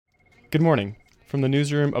Good morning. From the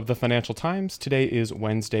newsroom of the Financial Times, today is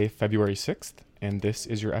Wednesday, February 6th, and this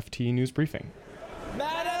is your FT News Briefing.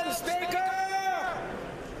 Madam Speaker,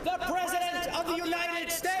 the President of the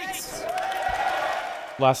United States.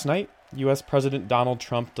 Last night, U.S. President Donald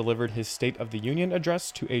Trump delivered his State of the Union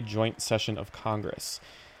address to a joint session of Congress.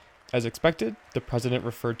 As expected, the president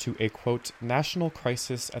referred to a, quote, national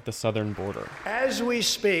crisis at the southern border. As we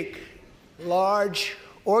speak, large,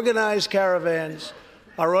 organized caravans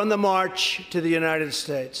are on the march to the United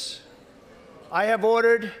States. I have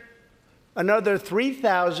ordered another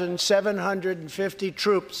 3,750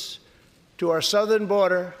 troops to our southern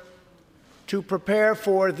border to prepare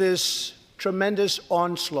for this tremendous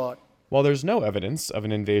onslaught. While there's no evidence of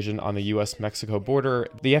an invasion on the U.S.-Mexico border,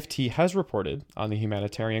 the FT has reported on the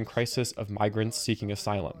humanitarian crisis of migrants seeking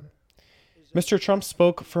asylum. Mr. Trump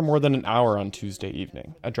spoke for more than an hour on Tuesday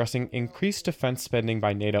evening, addressing increased defense spending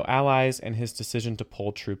by NATO allies and his decision to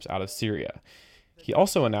pull troops out of Syria. He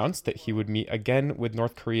also announced that he would meet again with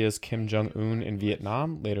North Korea's Kim Jong-un in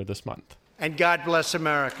Vietnam later this month. And God bless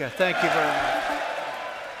America. Thank you very much.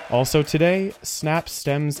 Also today, Snap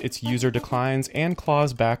stems its user declines and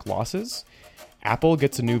claws back losses. Apple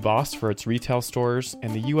gets a new boss for its retail stores,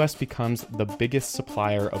 and the U.S. becomes the biggest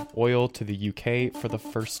supplier of oil to the U.K. for the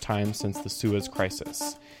first time since the Suez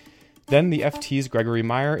Crisis. Then the FT's Gregory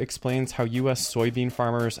Meyer explains how U.S. soybean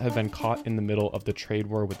farmers have been caught in the middle of the trade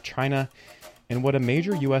war with China, and what a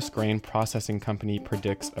major U.S. grain processing company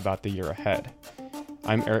predicts about the year ahead.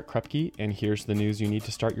 I'm Eric Krupke, and here's the news you need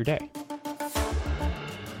to start your day.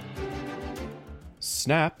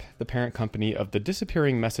 Snap, the parent company of the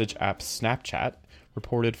disappearing message app Snapchat,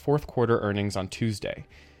 reported fourth quarter earnings on Tuesday.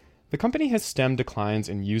 The company has stemmed declines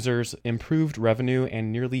in users, improved revenue,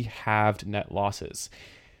 and nearly halved net losses.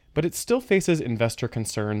 But it still faces investor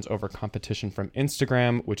concerns over competition from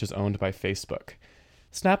Instagram, which is owned by Facebook.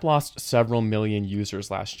 Snap lost several million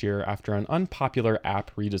users last year after an unpopular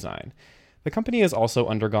app redesign. The company has also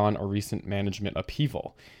undergone a recent management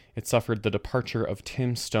upheaval. It suffered the departure of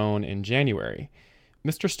Tim Stone in January.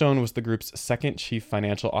 Mr. Stone was the group's second chief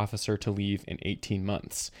financial officer to leave in 18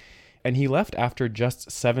 months, and he left after just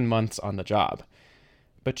 7 months on the job.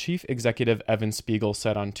 But Chief Executive Evan Spiegel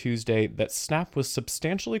said on Tuesday that Snap was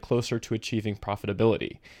substantially closer to achieving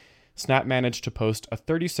profitability. Snap managed to post a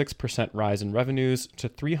 36% rise in revenues to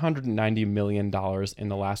 $390 million in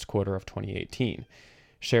the last quarter of 2018.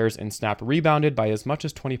 Shares in Snap rebounded by as much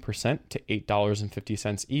as 20% to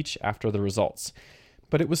 $8.50 each after the results.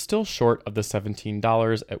 But it was still short of the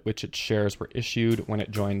 $17 at which its shares were issued when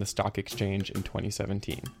it joined the stock exchange in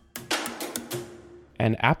 2017.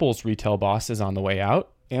 And Apple's retail boss is on the way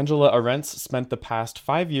out. Angela Ahrendts spent the past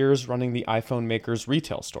 5 years running the iPhone maker's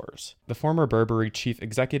retail stores. The former Burberry chief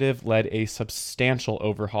executive led a substantial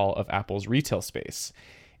overhaul of Apple's retail space,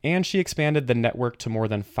 and she expanded the network to more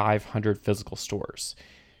than 500 physical stores.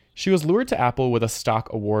 She was lured to Apple with a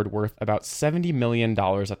stock award worth about $70 million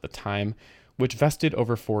at the time, which vested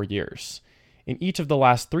over 4 years. In each of the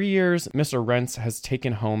last 3 years, Ms. Ahrendts has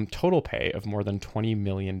taken home total pay of more than $20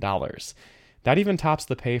 million. That even tops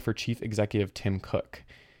the pay for Chief Executive Tim Cook.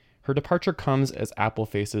 Her departure comes as Apple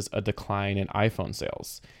faces a decline in iPhone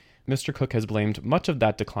sales. Mr. Cook has blamed much of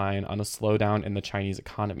that decline on a slowdown in the Chinese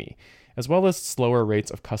economy, as well as slower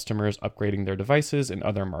rates of customers upgrading their devices in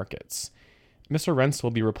other markets. Ms. Ahrendts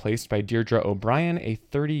will be replaced by Deirdre O'Brien, a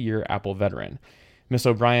 30-year Apple veteran. Ms.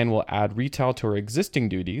 O'Brien will add retail to her existing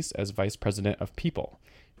duties as Vice President of People.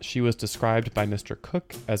 She was described by Mr.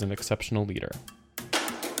 Cook as an exceptional leader.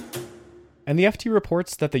 And the FT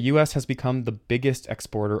reports that the U.S. has become the biggest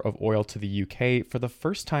exporter of oil to the U.K. for the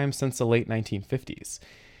first time since the late 1950s.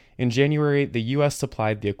 In January, the U.S.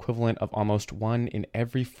 supplied the equivalent of almost 1 in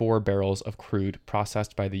every 4 barrels of crude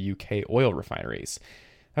processed by the U.K. oil refineries.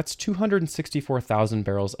 That's 264,000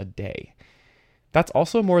 barrels a day. That's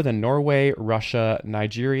also more than Norway, Russia,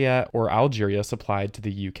 Nigeria, or Algeria supplied to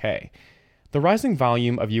the UK. The rising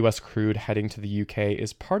volume of U.S. crude heading to the UK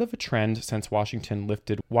is part of a trend since Washington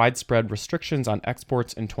lifted widespread restrictions on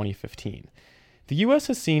exports in 2015. The U.S.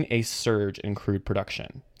 has seen a surge in crude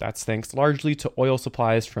production. That's thanks largely to oil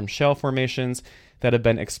supplies from shale formations that have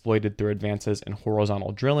been exploited through advances in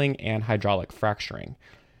horizontal drilling and hydraulic fracturing.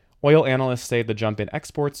 Oil analysts say the jump in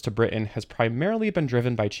exports to Britain has primarily been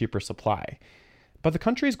driven by cheaper supply. But the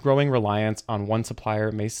country's growing reliance on one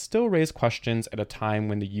supplier may still raise questions at a time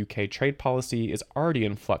when the UK trade policy is already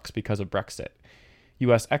in flux because of Brexit.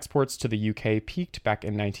 US exports to the UK peaked back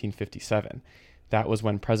in 1957. That was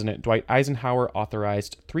when President Dwight Eisenhower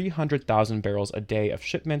authorized 300,000 barrels a day of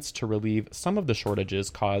shipments to relieve some of the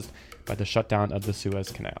shortages caused by the shutdown of the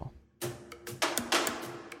Suez Canal.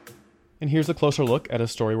 And here's a closer look at a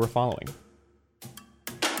story we're following.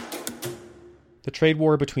 The trade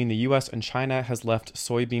war between the US and China has left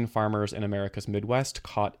soybean farmers in America's Midwest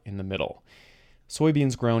caught in the middle.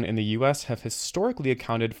 Soybeans grown in the US have historically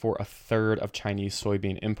accounted for a third of Chinese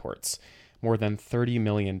soybean imports, more than 30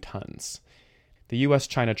 million tons. The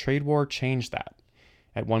US-China trade war changed that.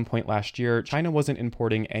 At one point last year, China wasn't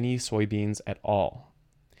importing any soybeans at all.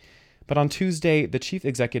 But on Tuesday, the chief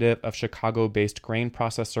executive of Chicago-based grain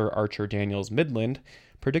processor Archer Daniels Midland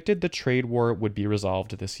predicted the trade war would be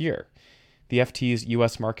resolved this year. The FT's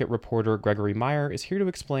U.S. market reporter Gregory Meyer is here to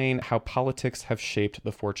explain how politics have shaped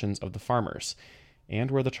the fortunes of the farmers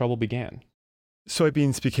and where the trouble began.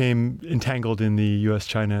 Soybeans became entangled in the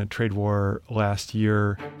U.S.-China trade war last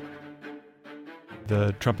year.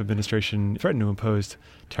 The Trump administration threatened to impose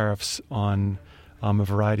tariffs on a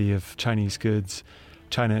variety of Chinese goods.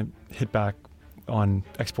 China hit back on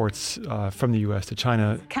exports from the U.S. to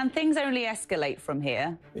China. Can things only escalate from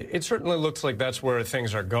here? It certainly looks like that's where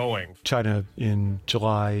things are going. China in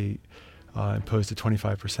July imposed a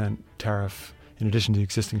 25% tariff, in addition to the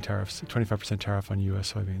existing tariffs, a 25% tariff on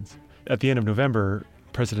U.S. soybeans. At the end of November,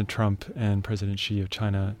 President Trump and President Xi of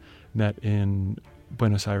China met in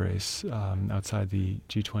Buenos Aires outside the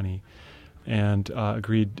G20 and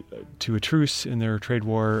agreed to a truce in their trade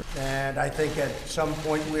war. And I think at some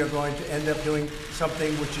point we are going to end up doing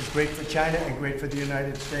something which is great for China and great for the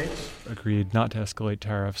United States. Agreed not to escalate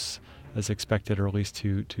tariffs as expected, or at least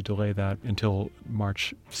to delay that until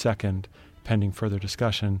March 2nd, pending further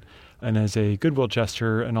discussion. And as a goodwill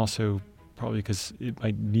gesture, and also probably because it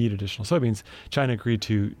might need additional soybeans, China agreed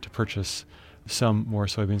to purchase some more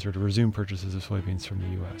soybeans, or to resume purchases of soybeans from the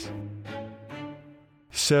U.S.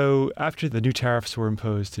 So after the new tariffs were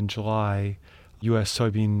imposed in July, U.S.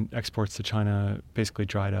 soybean exports to China basically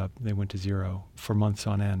dried up. They went to zero for months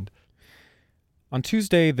on end. On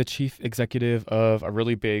Tuesday, the chief executive of a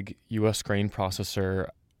really big U.S. grain processor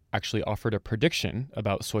actually offered a prediction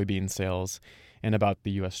about soybean sales and about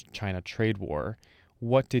the U.S.-China trade war.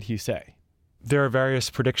 What did he say? There are various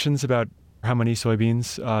predictions about how many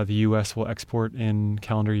soybeans the U.S. will export in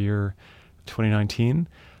calendar year 2019.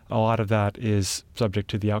 A lot of that is subject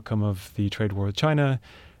to the outcome of the trade war with China,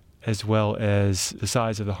 as well as the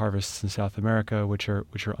size of the harvests in South America, which are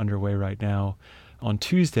underway right now. On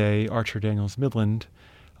Tuesday, Archer Daniels Midland,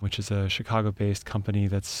 which is a Chicago-based company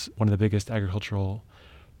that's one of the biggest agricultural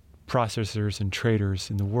processors and traders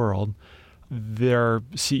in the world, their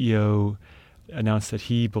CEO announced that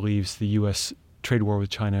he believes the U.S. trade war with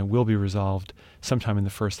China will be resolved sometime in the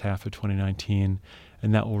first half of 2019,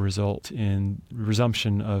 and that will result in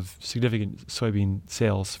resumption of significant soybean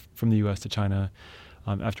sales from the U.S. to China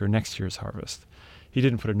after next year's harvest. He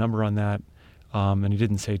didn't put a number on that, and he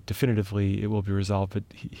didn't say definitively it will be resolved, but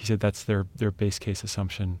he said that's their base case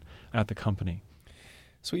assumption at the company.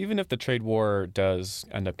 So even if the trade war does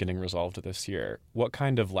end up getting resolved this year, what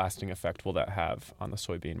kind of lasting effect will that have on the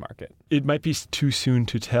soybean market? It might be too soon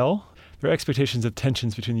to tell. There are expectations of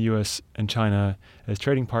tensions between the U.S. and China as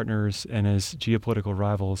trading partners and as geopolitical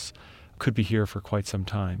rivals could be here for quite some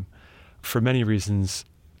time, for many reasons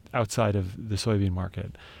outside of the soybean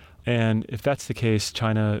market. And if that's the case,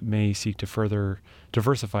 China may seek to further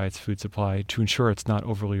diversify its food supply to ensure it's not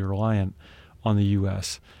overly reliant on the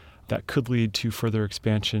U.S. That could lead to further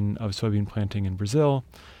expansion of soybean planting in Brazil,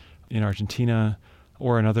 in Argentina,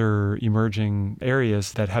 or in other emerging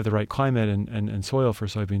areas that have the right climate and soil for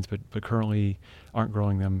soybeans, but currently aren't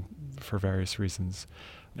growing them for various reasons.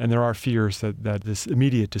 And there are fears that this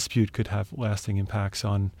immediate dispute could have lasting impacts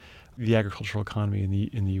on the agricultural economy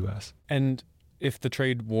in the U.S. And if the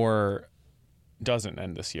trade war doesn't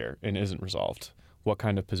end this year and isn't resolved, what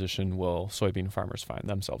kind of position will soybean farmers find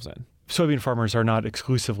themselves in? Soybean farmers are not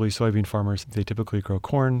exclusively soybean farmers. They typically grow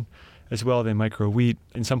corn as well. They might grow wheat.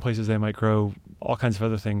 In some places, they might grow all kinds of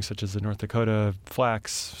other things, such as the North Dakota,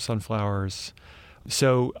 flax, sunflowers.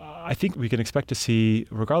 So I think we can expect to see,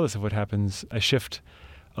 regardless of what happens, a shift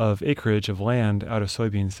of acreage of land out of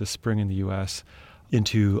soybeans this spring in the U.S.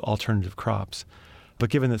 into alternative crops. But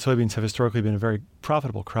given that soybeans have historically been a very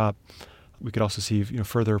profitable crop, we could also see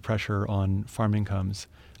further pressure on farm incomes,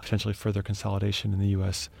 potentially further consolidation in the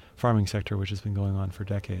U.S. farming sector, which has been going on for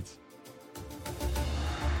decades.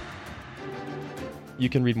 You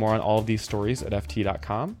can read more on all of these stories at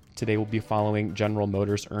FT.com. Today we'll be following General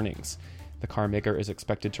Motors earnings. The car maker is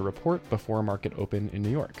expected to report before market open in New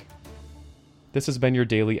York. This has been your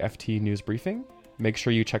daily FT News Briefing. Make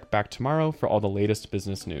sure you check back tomorrow for all the latest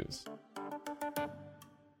business news.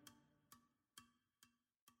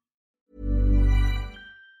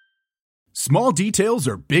 Small details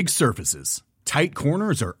are big surfaces. Tight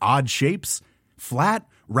corners are odd shapes. Flat,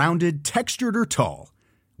 rounded, textured, or tall.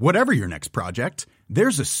 Whatever your next project,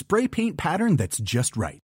 there's a spray paint pattern that's just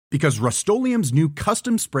right. Because Rust-Oleum's new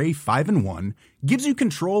Custom Spray 5-in-1 gives you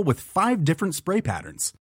control with 5 different spray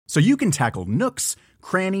patterns. So you can tackle nooks,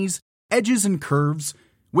 crannies, edges, and curves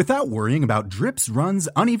without worrying about drips, runs,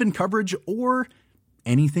 uneven coverage, or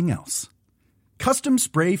anything else. Custom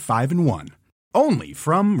Spray 5-in-1. Only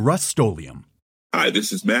from Rust-Oleum. Hi,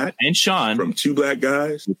 this is Matt and Sean from Two Black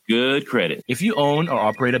Guys with Good Credit. If you own or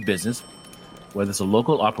operate a business, whether it's a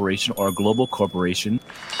local operation or a global corporation,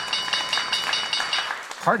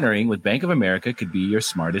 partnering with Bank of America could be your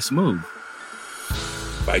smartest move.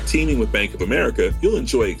 By teaming with Bank of America, you'll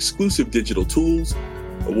enjoy exclusive digital tools,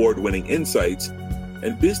 award-winning insights,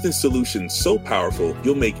 and business solutions so powerful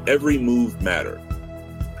you'll make every move matter.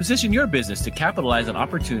 Position your business to capitalize on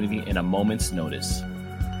opportunity in a moment's notice.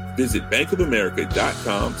 Visit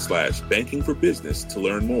bankofamerica.com/banking for business to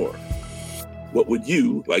learn more. What would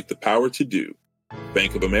you like the power to do?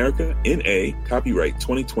 Bank of America, N.A., copyright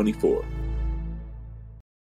 2024.